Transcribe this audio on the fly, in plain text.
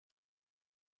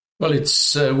Well,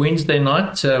 it's Wednesday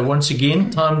night. Once again,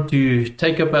 time to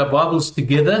take up our Bibles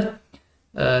together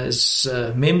as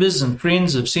members and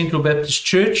friends of Central Baptist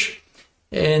Church.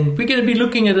 And we're going to be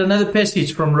looking at another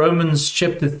passage from Romans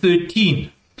chapter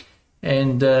 13.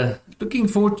 And looking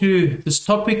forward to this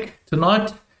topic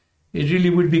tonight. It really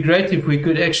would be great if we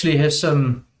could actually have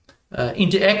some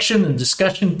interaction and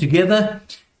discussion together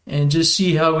and just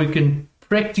see how we can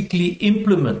practically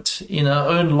implement in our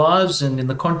own lives and in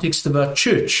the context of our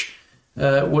church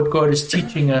what God is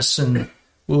teaching us and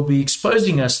will be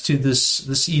exposing us to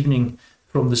this evening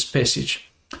from this passage.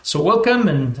 So welcome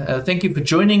and thank you for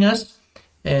joining us.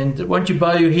 And won't you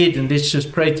bow your head and let's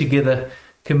just pray together,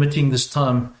 committing this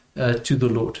time to the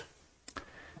Lord.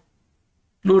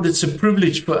 Lord, it's a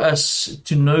privilege for us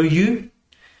to know you,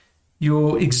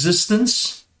 your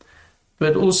existence,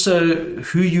 but also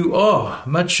who you are,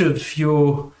 much of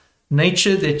your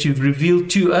nature that you've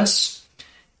revealed to us.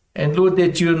 And Lord,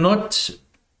 that you're not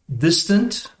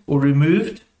distant or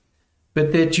removed,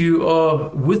 but that you are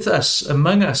with us,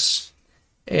 among us.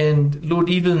 And Lord,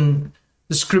 even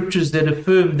the scriptures that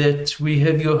affirm that we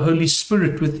have your Holy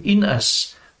Spirit within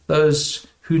us, those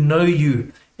who know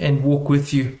you and walk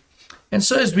with you. And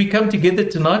so as we come together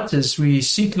tonight, as we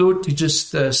seek, Lord, to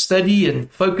just study and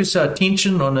focus our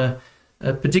attention on a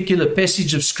particular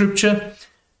passage of Scripture,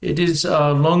 it is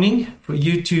our longing for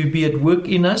you to be at work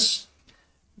in us.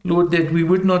 Lord, that we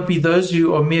would not be those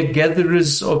who are mere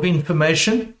gatherers of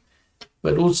information,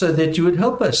 but also that you would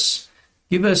help us.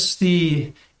 Give us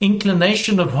the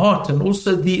inclination of heart and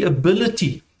also the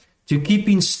ability to keep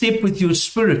in step with your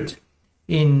Spirit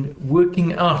in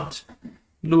working out,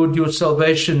 Lord, your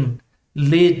salvation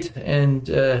led and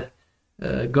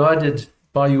guided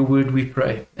by your word, we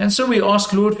pray. And so we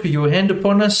ask, Lord, for your hand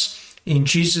upon us in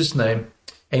Jesus' name.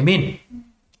 Amen.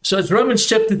 So it's Romans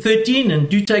chapter 13, and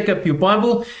do take up your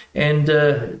Bible and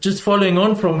just following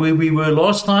on from where we were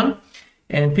last time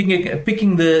and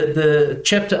picking the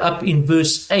chapter up in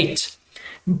verse 8.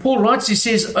 And Paul writes, he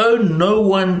says, "Owe no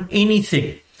one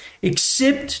anything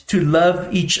except to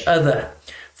love each other.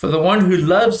 For the one who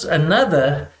loves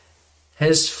another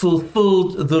has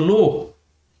fulfilled the law.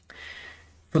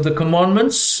 For the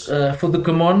commandments,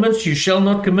 you shall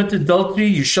not commit adultery,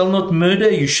 you shall not murder,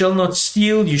 you shall not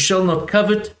steal, you shall not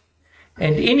covet,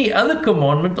 and any other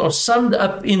commandment are summed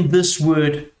up in this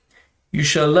word: you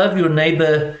shall love your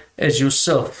neighbor as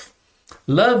yourself.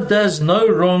 Love does no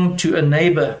wrong to a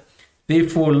neighbor,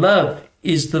 therefore love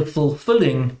is the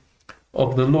fulfilling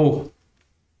of the law."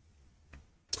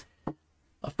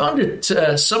 I found it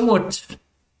somewhat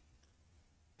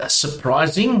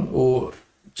surprising, or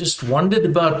just wondered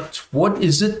about what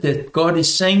is it that God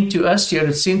is saying to us here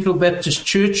at Central Baptist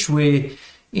Church, where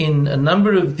in a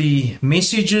number of the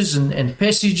messages and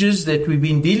passages that we've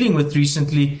been dealing with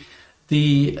recently,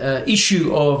 the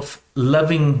issue of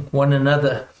loving one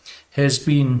another has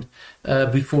been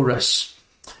before us.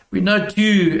 We know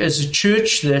too as a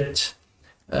church that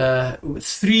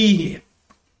three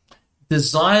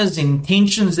desires,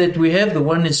 intentions that we have. The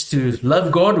one is to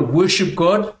love God or worship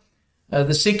God.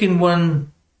 The second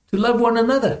one, to love one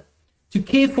another, to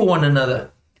care for one another.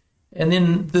 And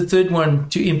then the third one,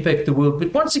 to impact the world.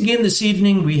 But once again this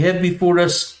evening we have before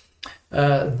us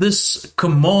this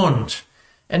command.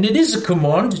 And it is a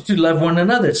command to love one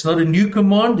another. It's not a new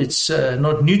command. It's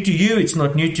not new to you. It's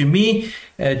not new to me.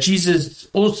 Jesus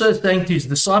also saying to his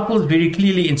disciples, very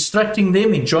clearly instructing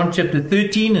them in John chapter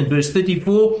 13 and verse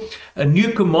 34, "A new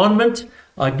commandment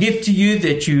I give to you,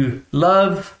 that you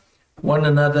love one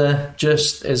another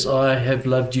just as I have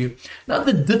loved you." Now,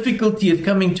 the difficulty of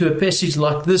coming to a passage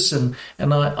like this, and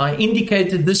I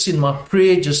indicated this in my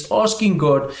prayer, just asking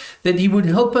God that he would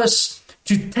help us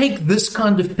to take this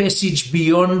kind of passage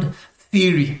beyond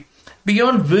theory,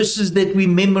 beyond verses that we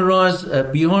memorize,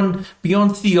 beyond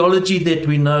theology that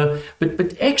we know,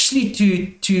 but actually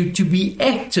to be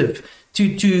active,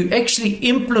 to actually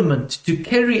implement, to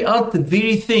carry out the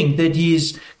very thing that he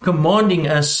is commanding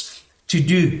us to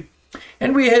do.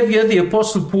 And we have here the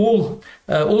Apostle Paul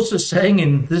also saying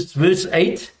in this verse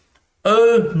 8,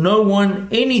 "Owe no one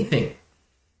anything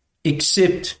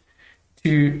except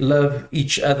to love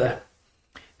each other."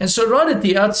 And so right at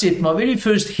the outset, my very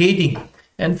first heading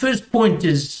and first point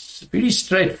is very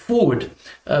straightforward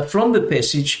from the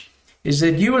passage, is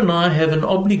that you and I have an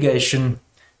obligation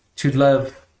to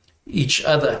love each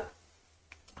other.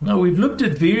 Now, we've looked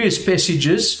at various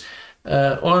passages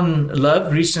on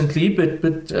love recently, but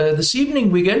this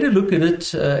evening we're going to look at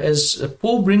it as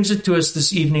Paul brings it to us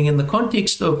this evening in the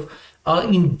context of our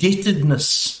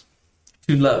indebtedness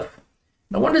to love.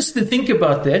 I want us to think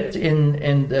about that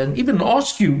and even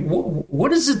ask you,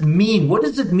 what does it mean? What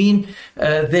does it mean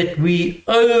that we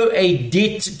owe a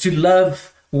debt to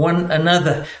love one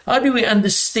another? How do we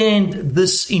understand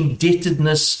this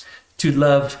indebtedness to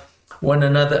love one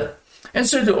another? And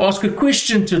so to ask a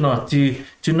question tonight,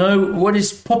 to know what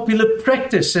is popular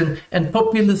practice and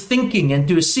popular thinking, and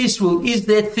to assess, well, is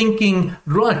that thinking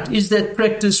right? Is that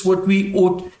practice what we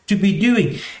ought to be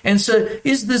doing? And so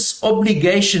does this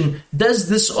obligation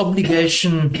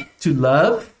to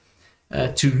love,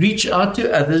 to reach out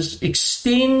to others,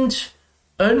 extend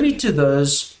only to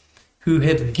those who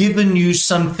have given you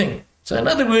something? So in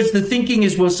other words, the thinking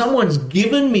is, well, someone's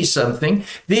given me something,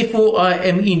 therefore I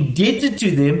am indebted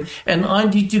to them and I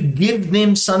need to give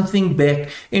them something back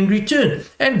in return.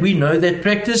 And we know that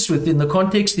practice within the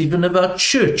context even of our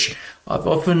church. I've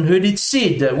often heard it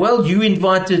said, well, you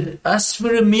invited us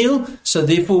for a meal, so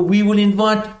therefore we will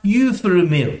invite you for a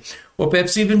meal. Or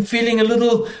perhaps even feeling a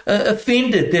little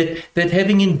offended that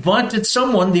having invited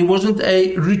someone, there wasn't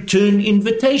a return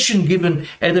invitation given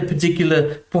at a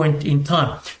particular point in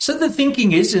time. So the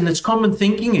thinking is, and it's common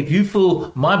thinking, if you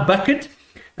fill my bucket,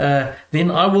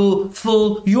 then I will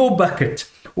fill your bucket.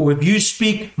 Or if you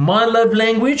speak my love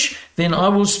language, then I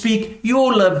will speak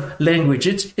your love language.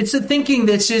 It's a thinking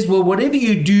that says, well, whatever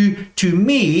you do to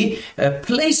me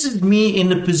places me in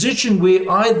a position where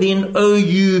I then owe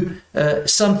you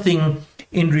something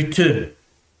in return.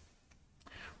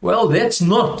 Well, that's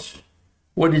not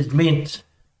what is meant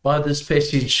by this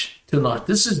passage tonight.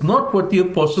 This is not what the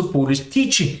Apostle Paul is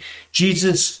teaching.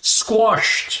 Jesus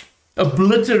squashed,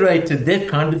 obliterated that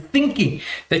kind of thinking,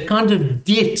 that kind of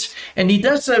debt. And he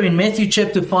does so in Matthew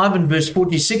chapter 5 and verse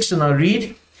 46, and I read,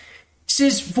 he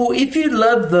says, "For if you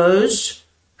love those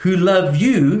who love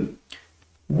you,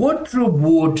 what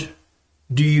reward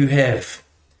do you have?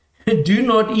 Do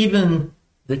not even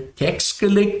the tax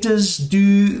collectors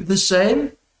do the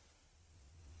same?"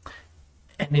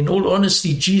 And in all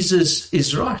honesty, Jesus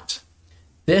is right.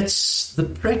 That's the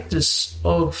practice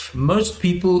of most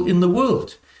people in the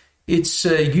world. It's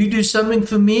you do something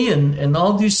for me and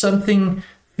I'll do something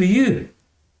for you.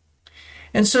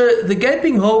 And so the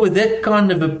gaping hole with that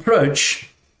kind of approach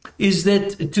is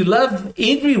that to love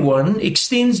everyone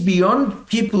extends beyond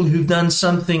people who've done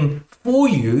something for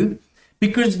you,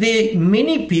 because there are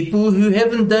many people who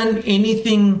haven't done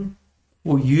anything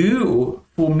for you or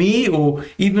for me or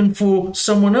even for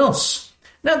someone else.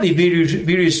 Now, there are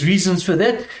various reasons for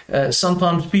that.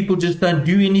 Sometimes people just don't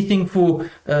do anything for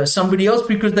somebody else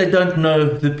because they don't know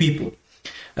the people.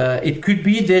 It could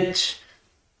be that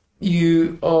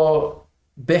you are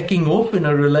backing off in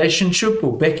a relationship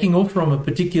or backing off from a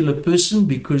particular person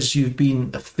because you've been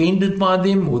offended by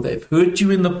them or they've hurt you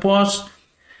in the past.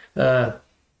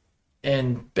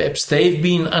 And perhaps they've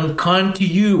been unkind to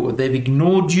you or they've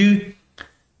ignored you.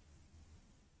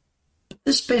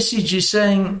 This passage is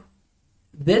saying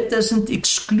that doesn't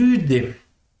exclude them.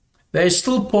 They're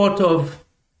still part of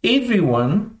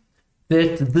everyone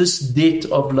that this debt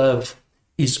of love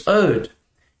is owed.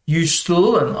 You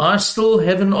still and I still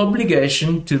have an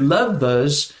obligation to love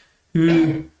those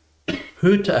who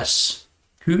hurt us,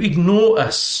 who ignore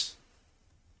us,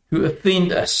 who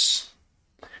offend us.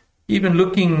 Even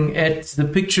looking at the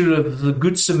picture of the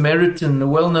Good Samaritan, the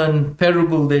well-known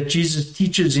parable that Jesus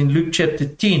teaches in Luke chapter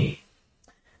 10,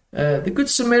 the Good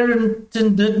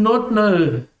Samaritan did not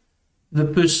know the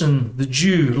person, the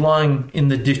Jew, lying in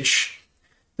the ditch.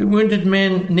 The wounded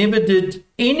man never did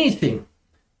anything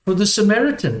for the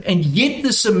Samaritan, and yet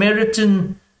the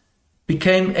Samaritan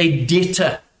became a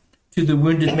debtor to the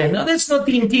wounded man. Now, that's not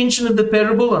the intention of the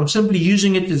parable. I'm simply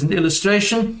using it as an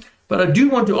illustration. But I do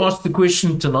want to ask the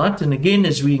question tonight, and again,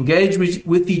 as we engage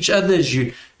with each other, as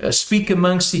you speak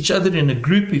amongst each other in a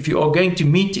group, if you are going to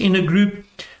meet in a group,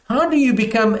 how do you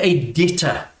become a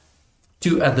debtor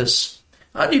to others?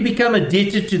 How do you become a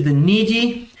debtor to the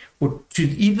needy or to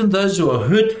even those who are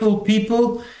hurtful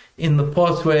people in the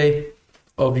pathway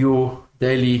of your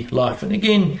daily life? And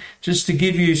again, just to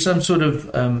give you some sort of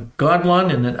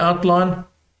guideline and an outline,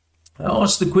 I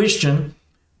ask the question,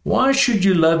 why should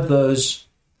you love those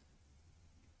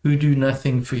who do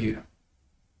nothing for you?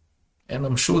 And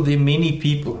I'm sure there are many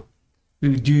people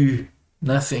who do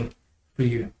nothing for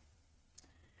you.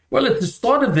 Well, at the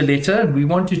start of the letter, and we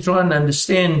want to try and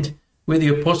understand where the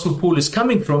Apostle Paul is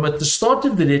coming from, at the start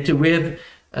of the letter, we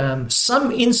have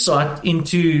some insight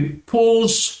into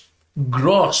Paul's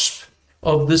grasp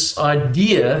of this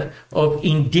idea of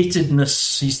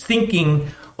indebtedness. He's thinking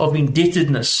of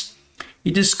indebtedness. He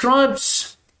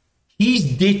describes his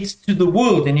debt to the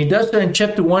world, and he does so in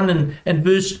chapter 1 and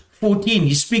verse 14.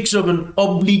 He speaks of an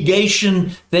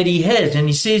obligation that he has, and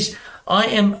he says, I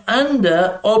am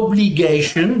under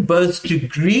obligation both to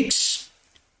Greeks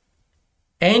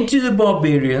and to the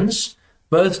barbarians,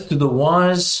 both to the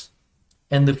wise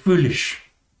and the foolish.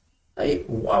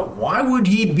 Why would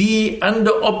he be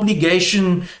under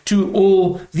obligation to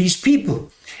all these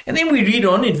people? And then we read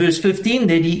on in verse 15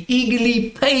 that he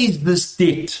eagerly pays this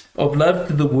debt of love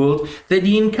to the world that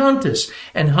he encounters.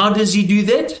 And how does he do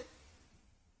that?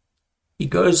 He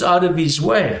goes out of his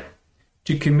way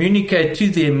to communicate to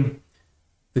them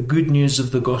the good news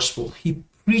of the gospel. He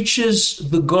preaches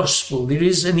the gospel. There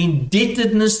is an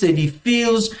indebtedness that he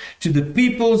feels to the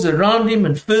peoples around him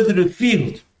and further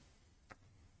afield.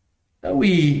 Now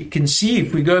we can see,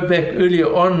 if we go back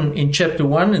earlier on in chapter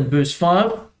 1 and verse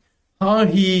 5, how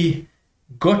he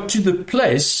got to the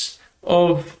place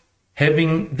of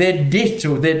having that debt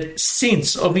or that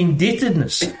sense of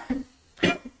indebtedness.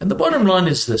 And the bottom line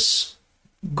is this: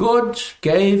 God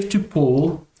gave to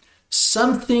Paul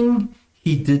something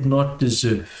he did not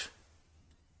deserve.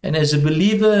 And as a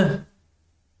believer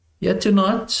here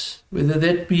tonight, whether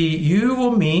that be you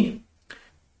or me,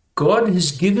 God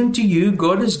has given to you,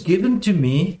 God has given to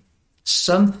me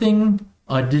something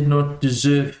I did not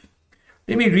deserve.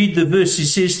 Let me read the verse. He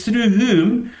says, through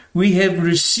whom we have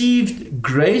received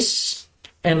grace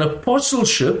and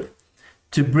apostleship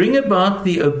to bring about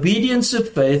the obedience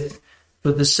of faith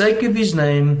for the sake of his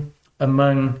name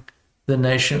among the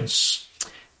nations.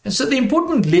 And so the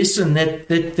important lesson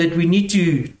that we need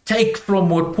to take from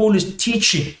what Paul is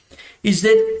teaching is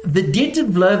that the debt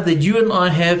of love that you and I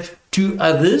have to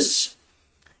others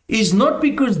is not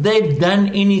because they've done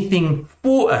anything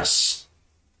for us.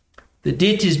 The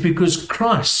debt is because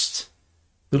Christ,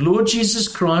 the Lord Jesus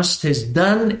Christ, has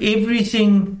done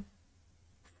everything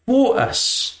for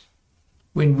us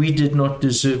when we did not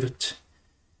deserve it,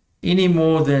 any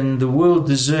more than the world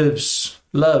deserves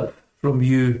love from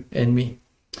you and me.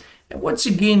 And once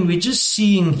again, we're just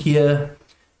seeing here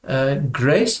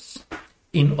grace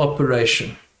in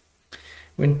operation.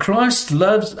 When Christ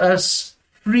loves us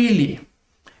freely,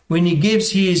 when he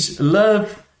gives his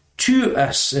love to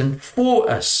us and for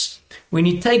us, when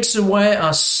he takes away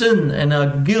our sin and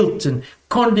our guilt and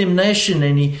condemnation,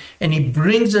 and he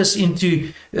brings us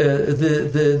into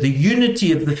the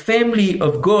unity of the family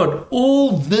of God,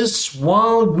 all this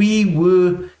while we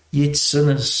were yet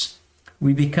sinners.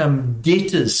 We become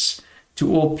debtors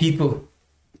to all people.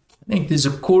 I think there's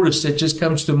a chorus that just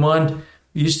comes to mind.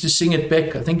 We used to sing it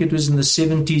back, I think it was in the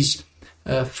 70s.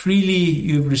 Freely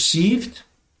you've received,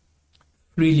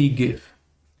 freely give.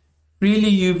 Freely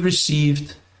you've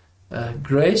received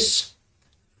grace,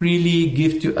 freely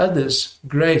give to others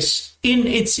grace in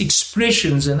its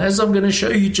expressions. And as I'm going to show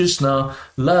you just now,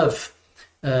 love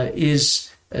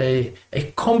is a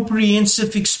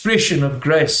comprehensive expression of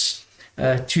grace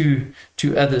to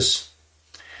others.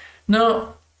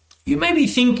 Now, you may be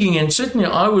thinking, and certainly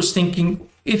I was thinking,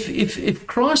 if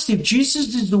Christ, if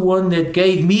Jesus is the one that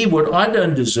gave me what I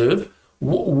don't deserve,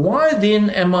 why then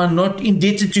am I not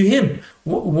indebted to him?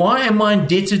 Why am I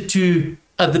indebted to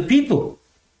other people?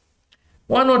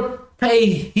 Why not pay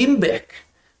him back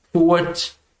for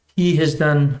what he has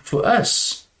done for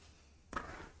us?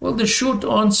 Well, the short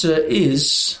answer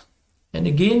is, and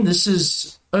again, this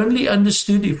is only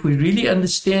understood if we really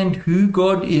understand who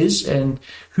God is and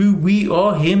who we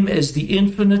are, him as the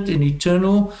infinite and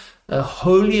eternal,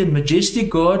 holy and majestic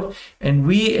God, and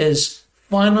we as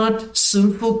finite,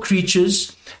 sinful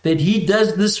creatures, that he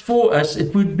does this for us.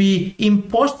 It would be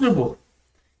impossible.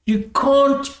 You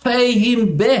can't pay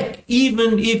him back,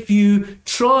 even if you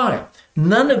try.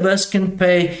 None of us can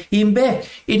pay him back.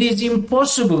 It is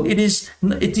impossible. It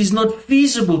is not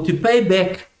feasible to pay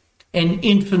back an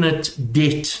infinite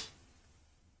debt.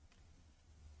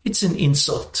 It's an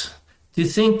insult to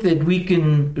think that we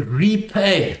can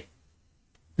repay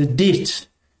the debt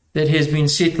that has been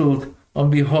settled on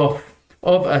behalf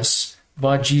of us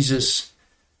by Jesus.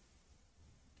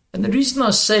 And the reason I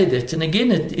say that, and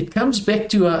again, it comes back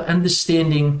to our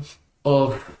understanding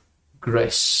of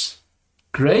grace.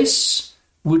 Grace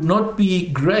would not be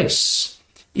grace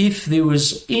if there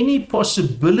was any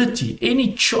possibility,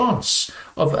 any chance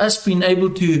of us being able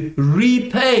to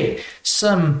repay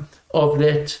some of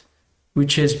that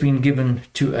which has been given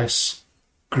to us.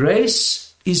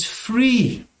 Grace is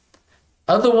free.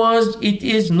 Otherwise, it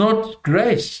is not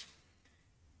grace.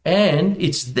 And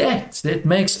it's that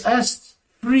makes us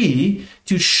free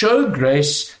to show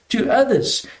grace to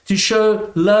others, to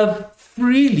show love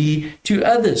freely to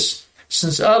others.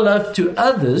 Since our love to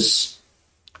others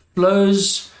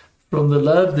flows from the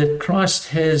love that Christ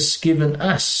has given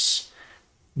us,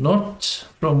 not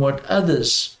from what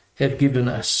others have given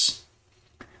us.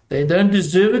 They don't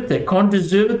deserve it. They can't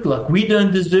deserve it like we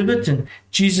don't deserve it. And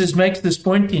Jesus makes this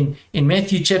point in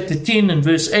Matthew chapter 10 and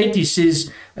verse 8. He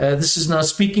says, this is now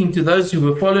speaking to those who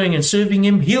were following and serving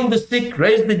him. Heal the sick,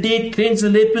 raise the dead, cleanse the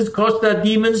lepers, cast out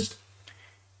demons.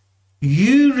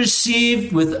 You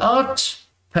receive without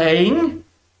paying,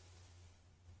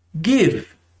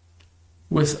 give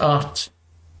without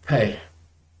pay.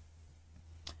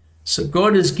 So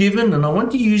God has given, and I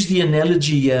want to use the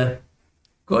analogy here,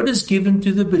 God has given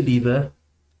to the believer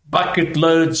bucket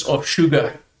loads of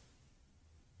sugar.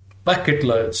 Bucket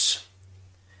loads.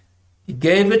 He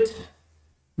gave it.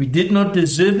 We did not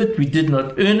deserve it. We did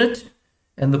not earn it.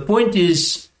 And the point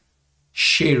is,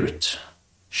 share it.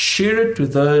 Share it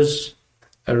with those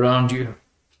around you.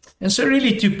 And so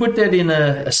really to put that in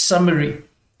a summary,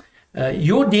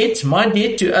 your debt, my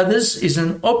debt to others is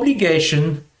an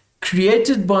obligation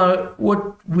created by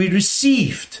what we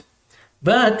received,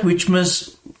 but which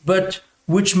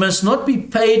must not be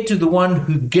paid to the one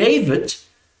who gave it,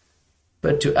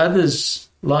 but to others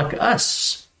like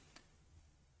us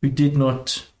who did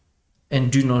not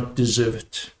and do not deserve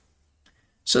it.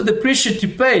 So the pressure to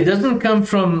pay doesn't come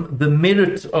from the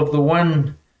merit of the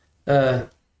one. So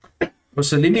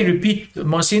let me repeat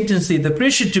my sentence there. The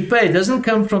pressure to pay doesn't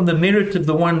come from the merit of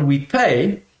the one we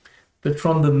pay, but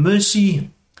from the mercy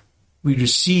we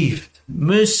received.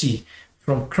 Mercy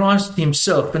from Christ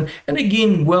himself. And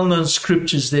again, well-known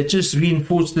scriptures that just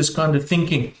reinforce this kind of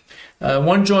thinking.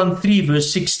 1 John 3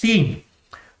 verse 16.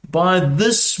 By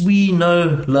this we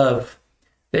know love,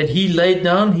 that he laid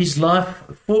down his life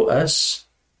for us.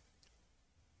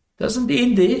 Doesn't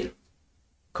end there.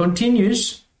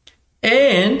 Continues.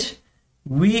 And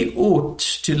we ought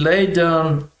to lay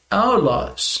down our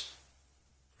lives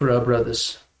for our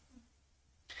brothers.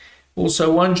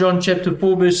 Also 1 John chapter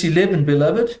 4 verse 11,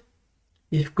 beloved,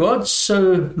 if God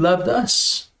so loved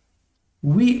us,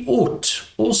 we ought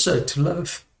also to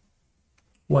love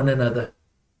one another.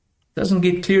 Doesn't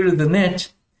get clearer than that.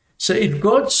 So if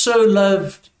God so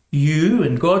loved you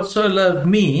and God so loved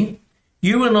me,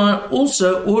 you and I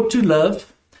also ought to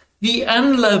love the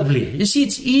unlovely. You see,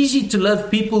 it's easy to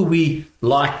love people we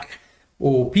like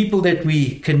or people that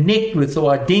we connect with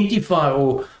or identify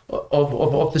or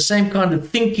of the same kind of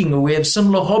thinking, or we have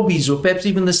similar hobbies or perhaps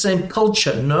even the same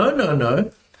culture.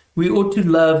 No. We ought to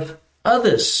love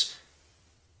others,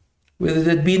 whether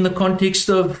that be in the context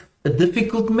of a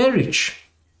difficult marriage,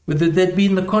 whether that be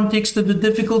in the context of a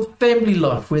difficult family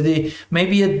life, where there may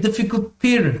be a difficult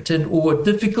parent or a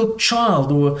difficult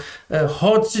child or a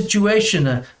hard situation,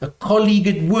 a colleague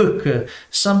at work,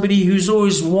 somebody who's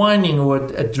always whining, or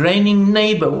a draining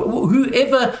neighbor,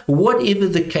 whoever, whatever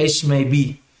the case may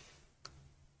be.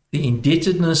 The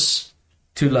indebtedness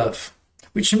to love.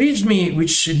 Which leaves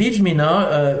me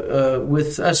now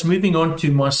with us moving on to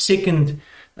my second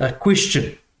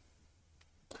question.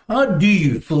 How do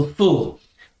you fulfill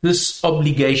this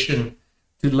obligation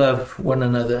to love one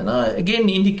another? And I again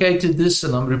indicated this,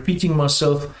 and I'm repeating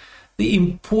myself, the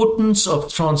importance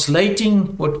of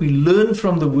translating what we learn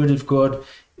from the Word of God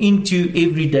into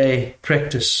everyday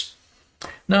practice.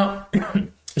 Now,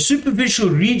 a superficial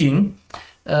reading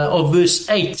of verse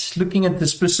 8, looking at the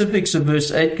specifics of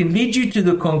verse 8, can lead you to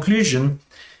the conclusion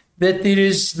that there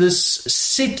is this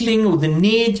settling, or the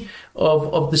need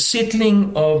of the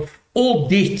settling of all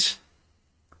debt,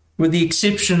 with the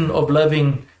exception of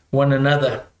loving one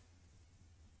another.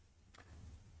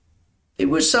 There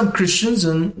were some Christians,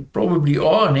 and probably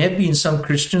are and have been some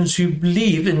Christians, who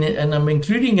believe, and I'm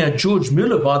including George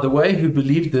Mueller, by the way, who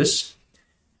believed this,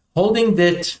 holding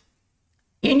that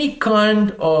any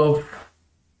kind of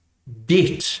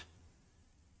debt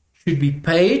should be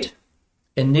paid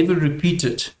and never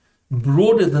repeated,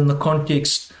 broader than the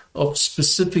context of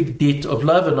specific debt of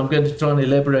love. And I'm going to try and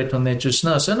elaborate on that just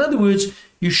now. So in other words,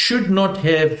 you should not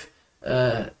have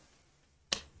a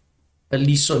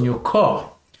lease on your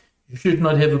car. You should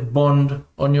not have a bond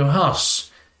on your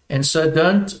house. And so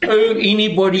don't owe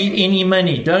anybody any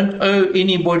money. Don't owe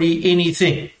anybody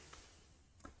anything.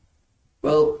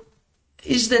 Well,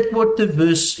 is that what the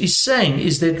verse is saying?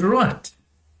 Is that right?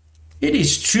 It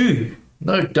is true,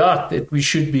 no doubt, that we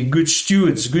should be good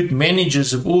stewards, good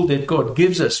managers of all that God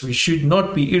gives us. We should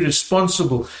not be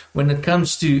irresponsible when it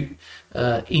comes to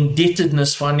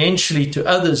indebtedness financially to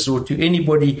others or to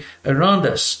anybody around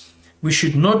us. We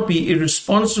should not be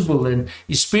irresponsible, and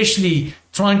especially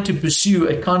trying to pursue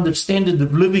a kind of standard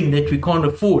of living that we can't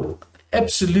afford.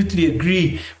 Absolutely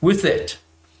agree with that.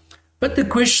 But the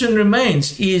question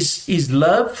remains, is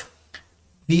love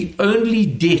the only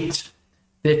debt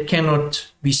that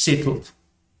cannot be settled?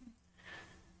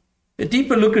 A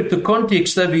deeper look at the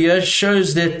context over here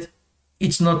shows that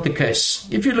it's not the case.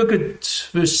 If you look at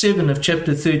verse 7 of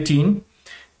chapter 13,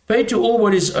 pay to all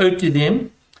what is owed to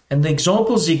them, and the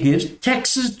examples he gives: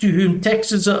 taxes to whom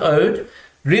taxes are owed,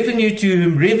 revenue to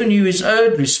whom revenue is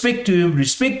owed, respect to whom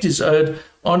respect is owed,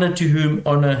 honor to whom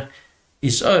honor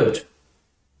is owed.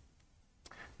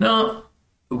 Now,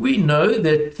 we know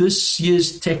that this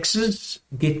year's taxes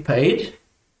get paid,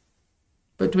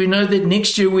 but we know that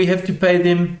next year we have to pay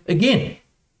them again.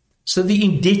 So the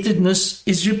indebtedness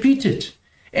is repeated.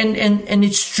 And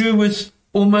it's true with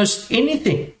almost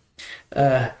anything.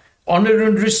 Honor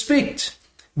and respect.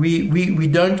 We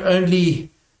don't only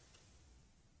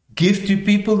give to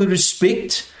people the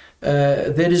respect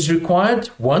that is required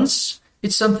once.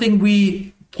 It's something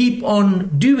we keep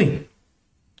on doing.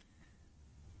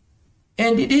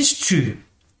 And it is true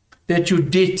that your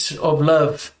debt of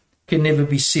love can never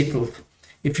be settled.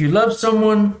 If you love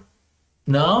someone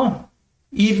now,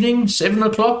 evening, 7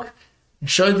 o'clock, and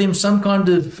show them some kind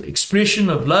of expression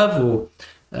of love or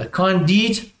a kind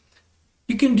deed,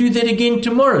 you can do that again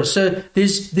tomorrow. So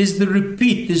there's the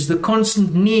repeat, there's the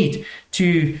constant need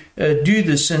to do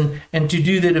this and to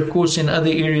do that, of course, in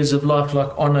other areas of life like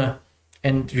honor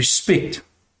and respect.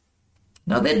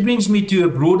 Now that brings me to a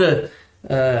broader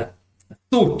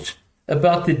thought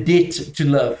about the debt to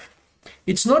love.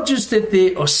 It's not just that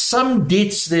there are some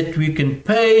debts that we can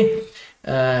pay,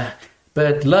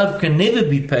 but love can never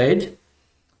be paid.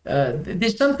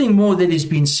 There's something more that is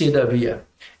being said over here.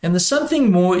 And the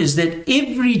something more is that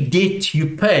every debt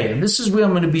you pay, and this is where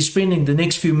I'm going to be spending the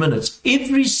next few minutes,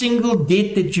 every single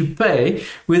debt that you pay,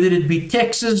 whether it be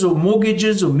taxes or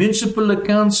mortgages or municipal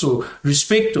accounts or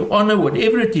respect or honor,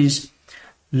 whatever it is,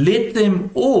 let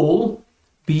them all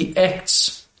be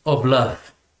acts of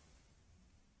love.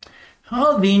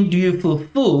 How then do you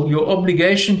fulfill your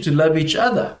obligation to love each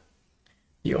other?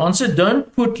 The answer: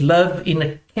 don't put love in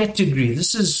a category.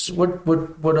 This is what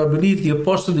I believe the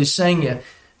apostle is saying here.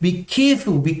 Be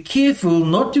careful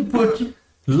not to put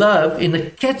love in a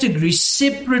category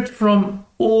separate from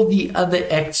all the other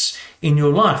acts in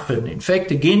your life. And in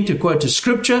fact, again, to quote a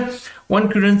scripture, 1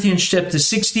 Corinthians chapter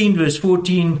 16, verse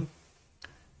 14,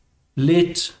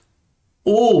 let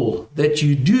all that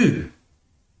you do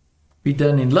be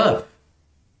done in love.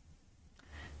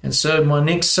 And so my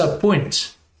next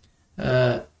sub-point,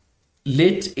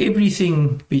 let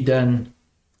everything be done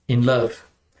in love.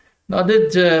 Now, I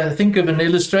did think of an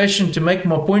illustration to make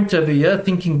my point over here,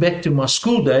 thinking back to my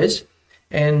school days,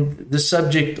 and the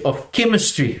subject of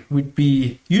chemistry would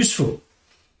be useful.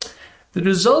 The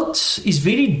result is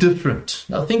very different.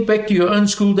 Now, think back to your own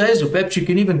school days, or perhaps you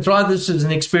can even try this as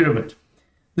an experiment.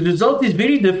 The result is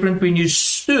very different when you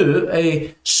stir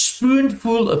a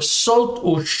spoonful of salt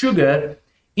or sugar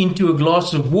into a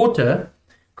glass of water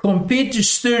compared to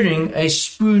stirring a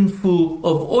spoonful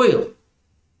of oil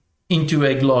into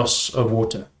a glass of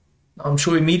water. I'm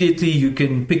sure immediately you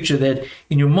can picture that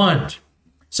in your mind.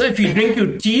 So if you drink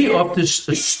your tea after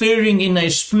stirring in a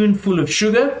spoonful of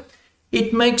sugar,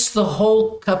 it makes the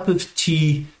whole cup of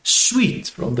tea sweet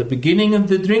from the beginning of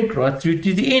the drink right through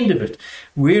to the end of it.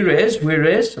 Whereas,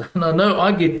 and I know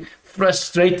I get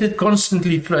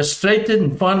constantly frustrated,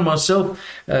 and find myself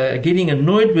getting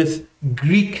annoyed with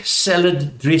Greek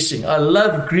salad dressing. I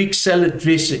love Greek salad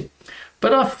dressing.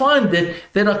 But I find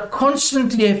that I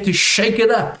constantly have to shake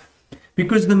it up,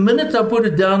 because the minute I put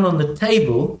it down on the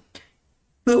table,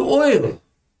 the oil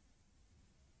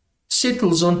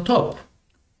settles on top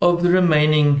of the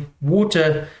remaining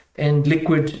water and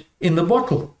liquid in the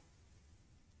bottle.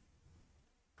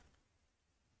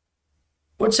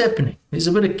 What's happening? There's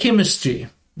a bit of chemistry.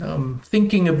 Now I'm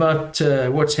thinking about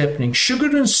what's happening.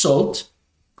 Sugar and salt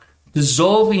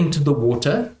dissolve into the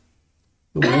water.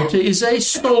 The water is a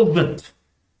solvent.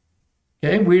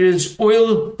 Okay, whereas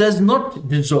oil does not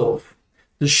dissolve.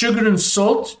 The sugar and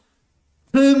salt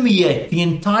permeate the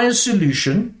entire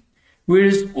solution,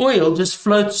 whereas oil just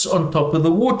floats on top of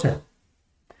the water.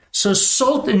 So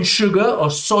salt and sugar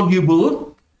are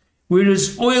soluble,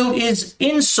 whereas oil is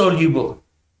insoluble.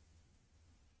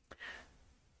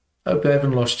 Hope I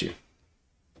haven't lost you.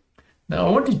 Now, I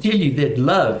want to tell you that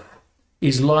love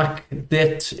is like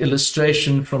that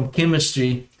illustration from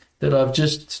chemistry that I've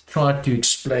just tried to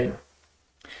explain.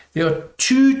 There are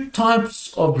two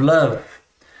types of love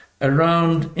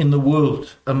around in the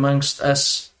world amongst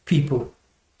us people.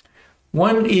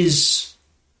 One is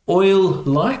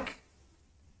oil-like,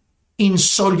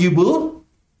 insoluble,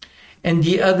 and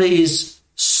the other is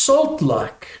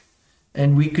salt-like,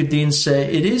 and we could then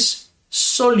say it is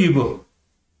soluble.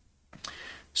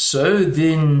 So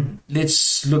then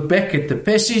let's look back at the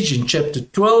passage in chapter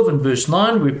 12 and verse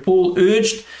 9, where Paul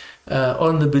urged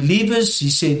on the believers. He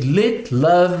said, let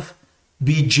love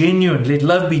be genuine. Let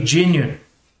love be genuine.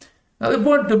 Now,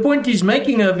 the point he's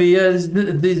making over here is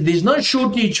there's no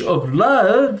shortage of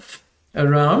love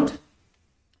around,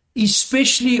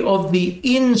 especially of the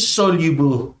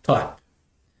insoluble type.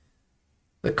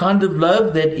 The kind of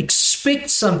love that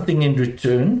expects something in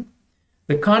return,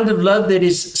 the kind of love that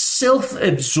is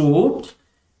self-absorbed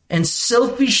and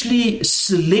selfishly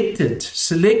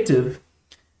selective,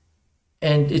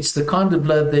 and it's the kind of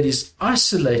love that is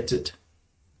isolated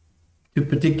to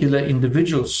particular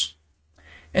individuals.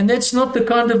 And that's not the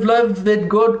kind of love that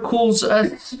God calls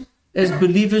us as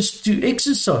believers to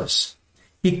exercise.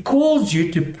 He calls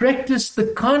you to practice the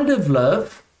kind of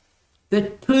love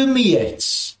that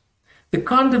permeates, the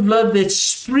kind of love that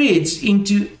spreads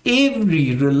into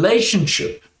every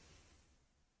relationship,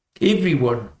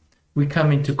 everyone we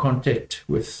come into contact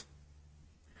with.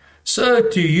 So,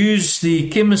 to use the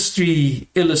chemistry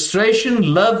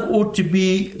illustration, love ought to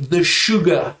be the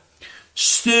sugar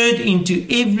stirred into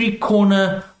every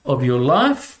corner of your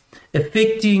life,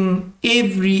 affecting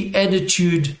every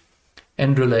attitude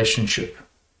and relationship.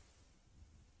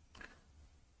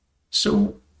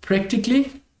 So,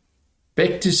 practically,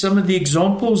 back to some of the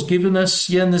examples given us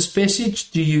here in this passage.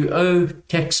 Do you owe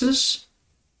taxes?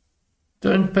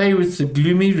 Don't pay with a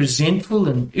gloomy, resentful,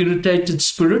 and irritated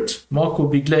spirit. Mark will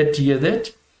be glad to hear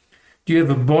that. Do you have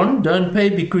a bond? Don't pay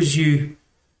because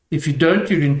if you don't,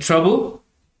 you're in trouble.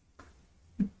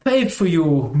 Pay for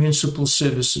your municipal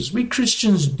services. We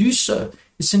Christians do so.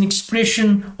 It's an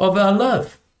expression of our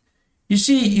love. You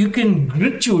see, you can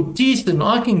grit your teeth, and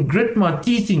I can grit my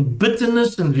teeth in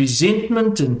bitterness and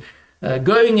resentment and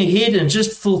going ahead and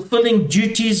just fulfilling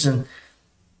duties,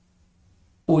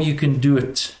 or you can do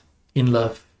it in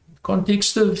love. In the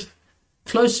context of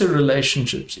closer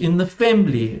relationships, in the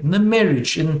family, in the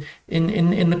marriage, in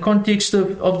the context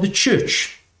of the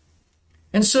church.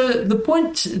 And so the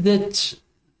point that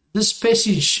this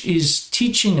passage is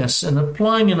teaching us and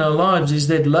applying in our lives is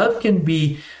that love can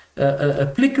be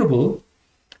applicable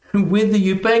whether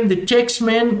you're paying the tax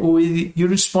man or whether you're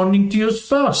responding to your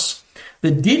spouse.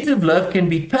 The debt of love can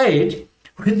be paid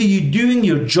whether you're doing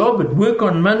your job at work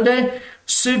on Monday,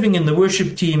 serving in the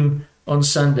worship team on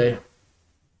Sunday.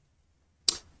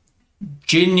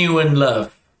 Genuine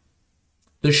love,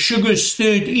 the sugar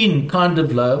stirred in kind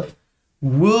of love,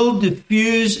 will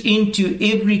diffuse into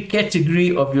every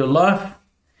category of your life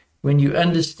when you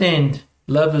understand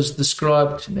love is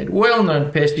described in that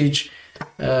well-known passage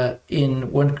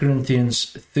in 1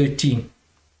 Corinthians 13.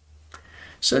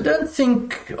 So don't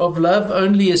think of love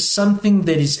only as something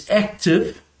that is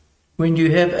active when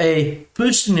you have a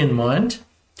person in mind.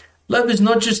 Love is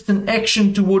not just an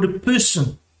action toward a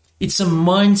person. It's a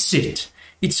mindset.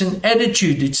 It's an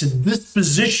attitude. It's a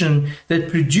disposition that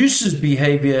produces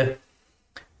behavior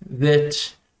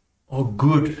that are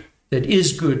good, that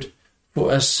is good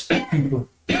for us people.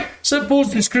 So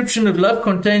Paul's description of love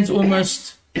contains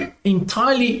almost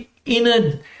entirely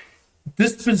inner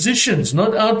dispositions,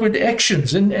 not outward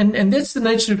actions. And that's the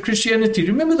nature of Christianity.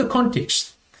 Remember the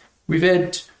context. We've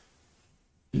had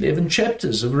 11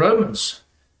 chapters of Romans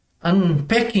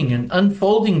unpacking and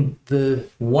unfolding the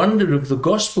wonder of the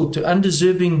gospel to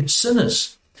undeserving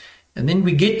sinners. And then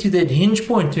we get to that hinge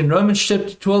point in Romans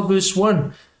chapter 12, verse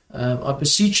 1. I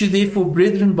beseech you, therefore,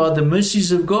 brethren, by the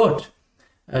mercies of God,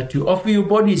 to offer your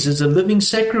bodies as a living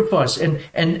sacrifice.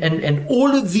 And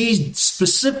all of these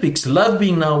specifics, love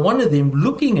being now one of them,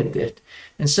 looking at that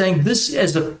and saying this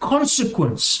as a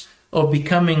consequence of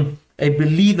becoming a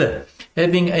believer,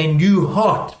 having a new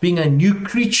heart, being a new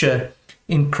creature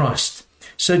in Christ.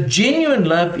 So genuine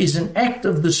love is an act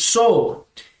of the soul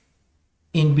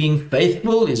in being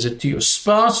faithful. Is it to your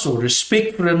spouse, or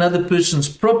respect for another person's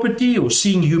property, or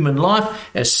seeing human life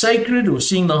as sacred, or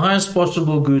seeing the highest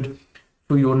possible good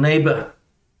for your neighbor?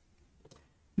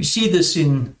 We see this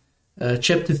in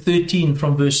chapter 13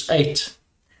 from verse 8.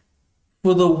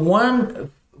 For the one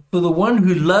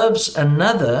who loves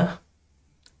another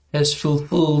has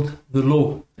fulfilled the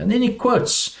law. And then he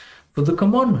quotes for the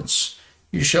commandments.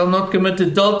 You shall not commit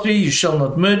adultery, you shall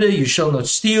not murder, you shall not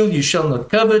steal, you shall not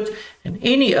covet, and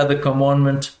any other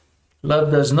commandment.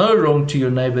 Love does no wrong to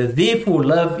your neighbor. Therefore,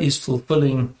 love is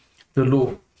fulfilling the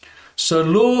law. So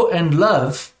law and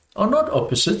love are not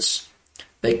opposites.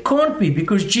 They can't be,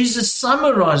 because Jesus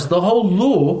summarized the whole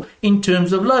law in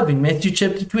terms of love in Matthew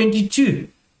chapter 22.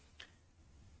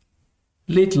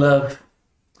 Let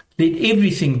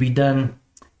everything be done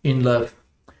in love.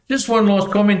 Just one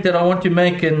last comment that I want to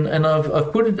make, and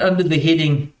I've put it under the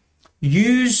heading,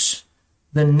 use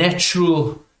the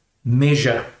natural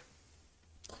measure.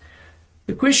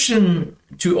 The question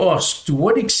to ask, to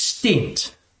what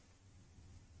extent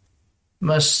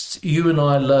must you and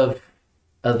I love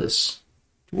others?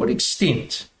 To what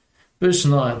extent? Verse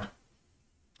 9.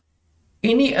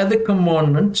 Any other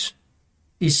commandment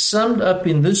is summed up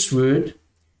in this word: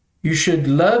 you should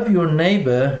love your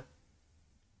neighbor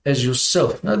as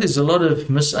yourself. Now, there's a lot of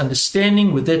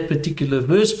misunderstanding with that particular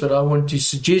verse, but I want to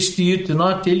suggest to you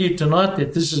tonight, tell you tonight,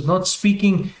 that this is not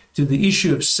speaking to the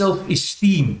issue of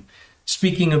self-esteem,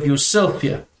 speaking of yourself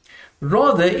here.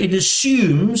 Rather, it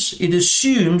assumes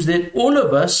that all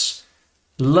of us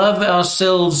love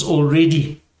ourselves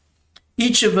already.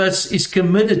 Each of us is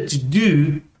committed to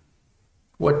do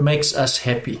what makes us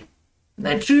happy. Isn't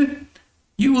that true?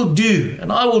 You will do,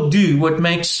 and I will do what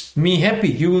makes me happy.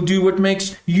 You will do what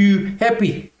makes you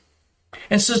happy.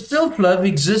 And so self-love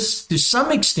exists to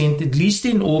some extent, at least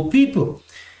in all people,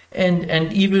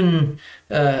 and even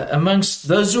amongst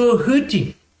those who are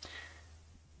hurting.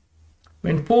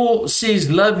 When Paul says,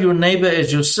 love your neighbor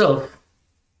as yourself,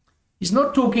 he's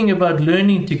not talking about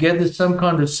learning to gather some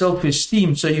kind of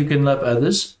self-esteem so you can love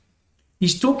others.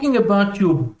 He's talking about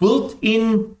your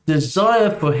built-in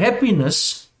desire for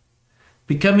happiness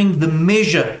becoming the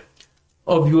measure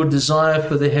of your desire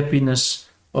for the happiness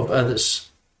of others.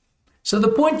 So the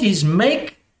point is,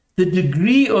 make the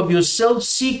degree of your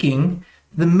self-seeking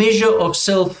the measure of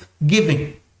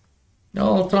self-giving.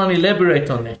 Now I'll try and elaborate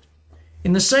on that.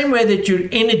 In the same way that you're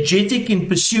energetic in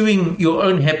pursuing your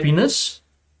own happiness,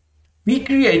 be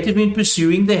creative in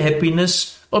pursuing the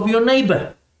happiness of your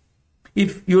neighbor.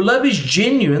 If your love is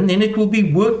genuine, then it will be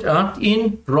worked out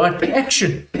in right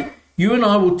action. You and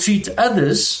I will treat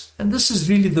others, and this is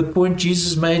really the point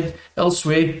Jesus made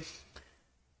elsewhere: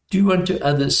 do unto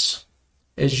others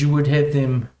as you would have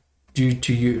them do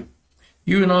to you.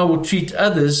 You and I will treat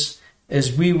others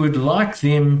as we would like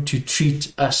them to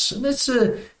treat us. And that's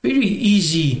a very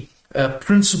easy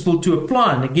principle to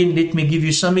apply. And again, let me give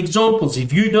you some examples.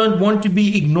 If you don't want to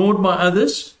be ignored by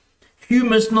others, you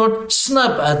must not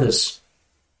snub others.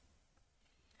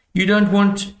 You don't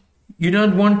want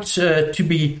to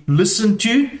be listened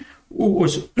to, or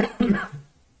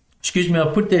excuse me, I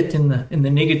put that in the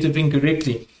negative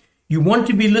incorrectly. You want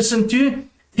to be listened to,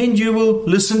 then you will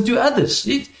listen to others.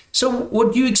 So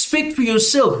what you expect for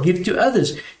yourself, give to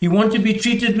others. You want to be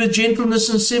treated with gentleness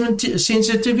and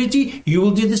sensitivity, you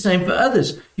will do the same for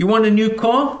others. You want a new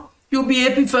car, you'll be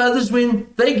happy for others when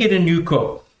they get a new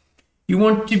car. You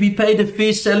want to be paid a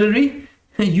fair salary,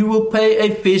 you will pay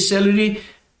a fair salary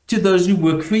to those who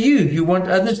work for you. You want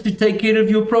others to take care of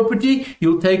your property,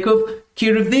 you'll take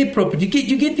care of their property.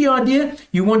 You get the idea?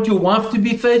 You want your wife to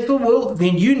be faithful, well,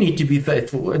 then you need to be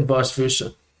faithful, and vice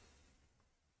versa.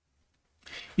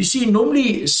 You see,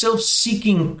 normally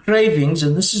self-seeking cravings,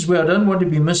 and this is where I don't want to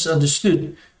be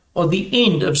misunderstood, are the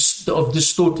end of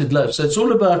distorted love. So it's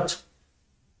all about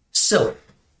self.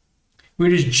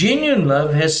 Whereas genuine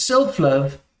love has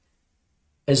self-love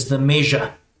as the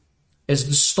measure, as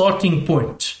the starting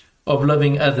point of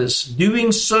loving others,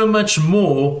 doing so much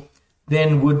more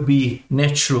than would be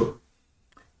natural.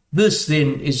 This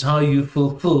then is how you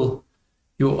fulfill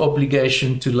your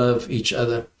obligation to love each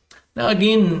other. Now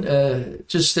again,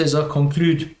 just as I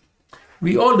conclude,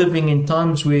 we are living in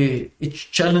times where it's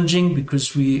challenging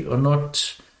because we are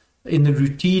not in the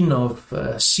routine of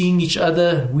seeing each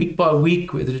other week by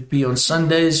week, whether it be on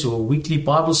Sundays or weekly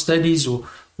Bible studies or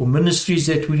ministries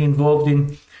that we're involved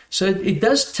in. So it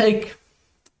does take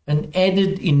an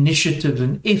added initiative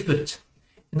and effort.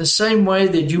 In the same way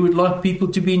that you would like people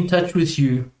to be in touch with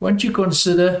you, won't you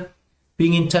consider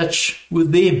being in touch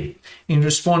with them in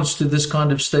response to this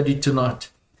kind of study tonight?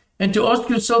 And to ask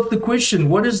yourself the question,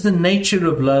 what is the nature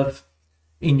of love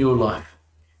in your life?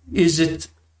 Is it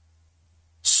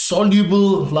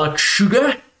soluble like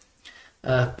sugar,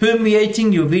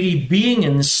 permeating your very being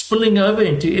and spilling over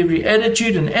into every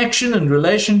attitude and action and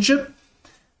relationship?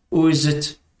 Or is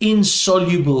it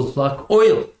insoluble like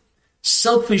oil,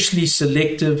 selfishly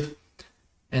selective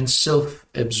and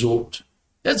self-absorbed?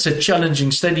 That's a challenging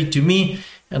study to me,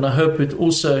 and I hope it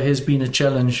also has been a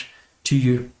challenge to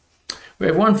you. We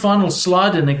have one final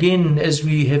slide, and again, as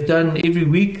we have done every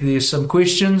week, there's some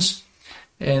questions,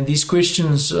 and these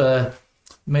questions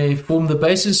may form the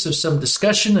basis of some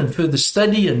discussion and further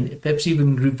study, and perhaps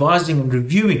even revising and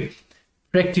reviewing,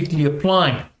 practically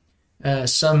applying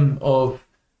some of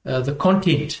the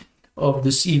content of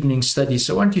this evening's study.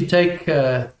 So why don't you take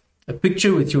a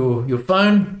picture with your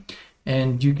phone,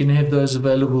 and you can have those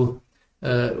available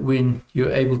when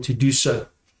you're able to do so.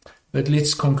 But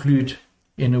let's conclude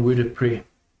in a word of prayer.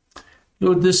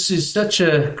 Lord, this is such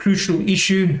a crucial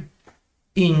issue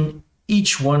in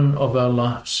each one of our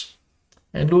lives.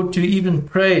 And Lord, to even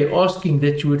pray, asking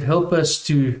that you would help us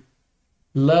to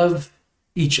love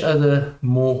each other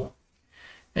more.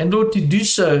 And Lord, to do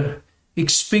so,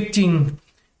 expecting,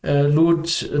 Lord,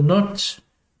 not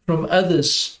from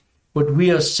others what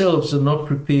we ourselves are not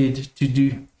prepared to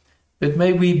do. But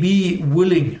may we be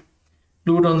willing,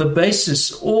 Lord, on the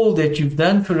basis all that you've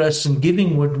done for us and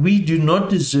giving what we do not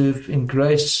deserve in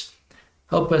grace,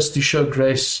 help us to show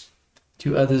grace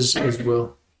to others as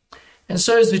well. And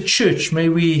so as a church, may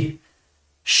we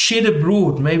shed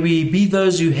abroad, may we be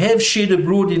those who have shed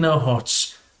abroad in our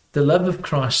hearts the love of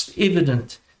Christ,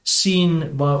 evident,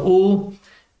 seen by all,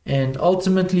 and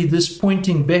ultimately this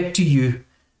pointing back to you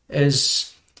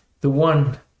as the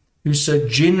one who so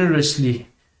generously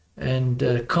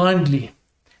and kindly,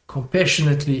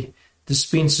 compassionately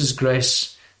dispenses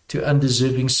grace to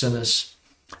undeserving sinners.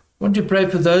 I want to pray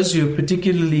for those who are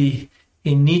particularly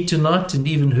in need tonight and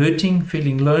even hurting,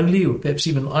 feeling lonely or perhaps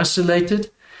even isolated.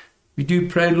 We do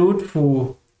pray, Lord,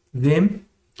 for them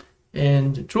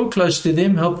and draw close to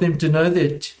them, help them to know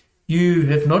that you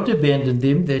have not abandoned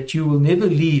them, that you will never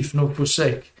leave nor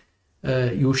forsake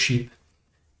your sheep.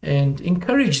 And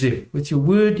encourage them with your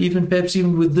word, perhaps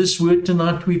even with this word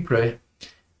tonight, we pray.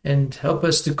 And help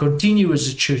us to continue as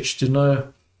a church to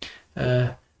know,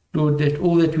 Lord, that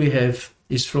all that we have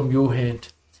is from your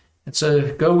hand. And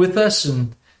so go with us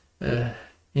and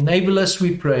enable us,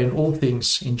 we pray, in all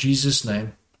things. In Jesus'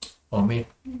 name, amen.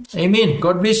 Amen.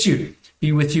 God bless you.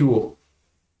 Be with you all.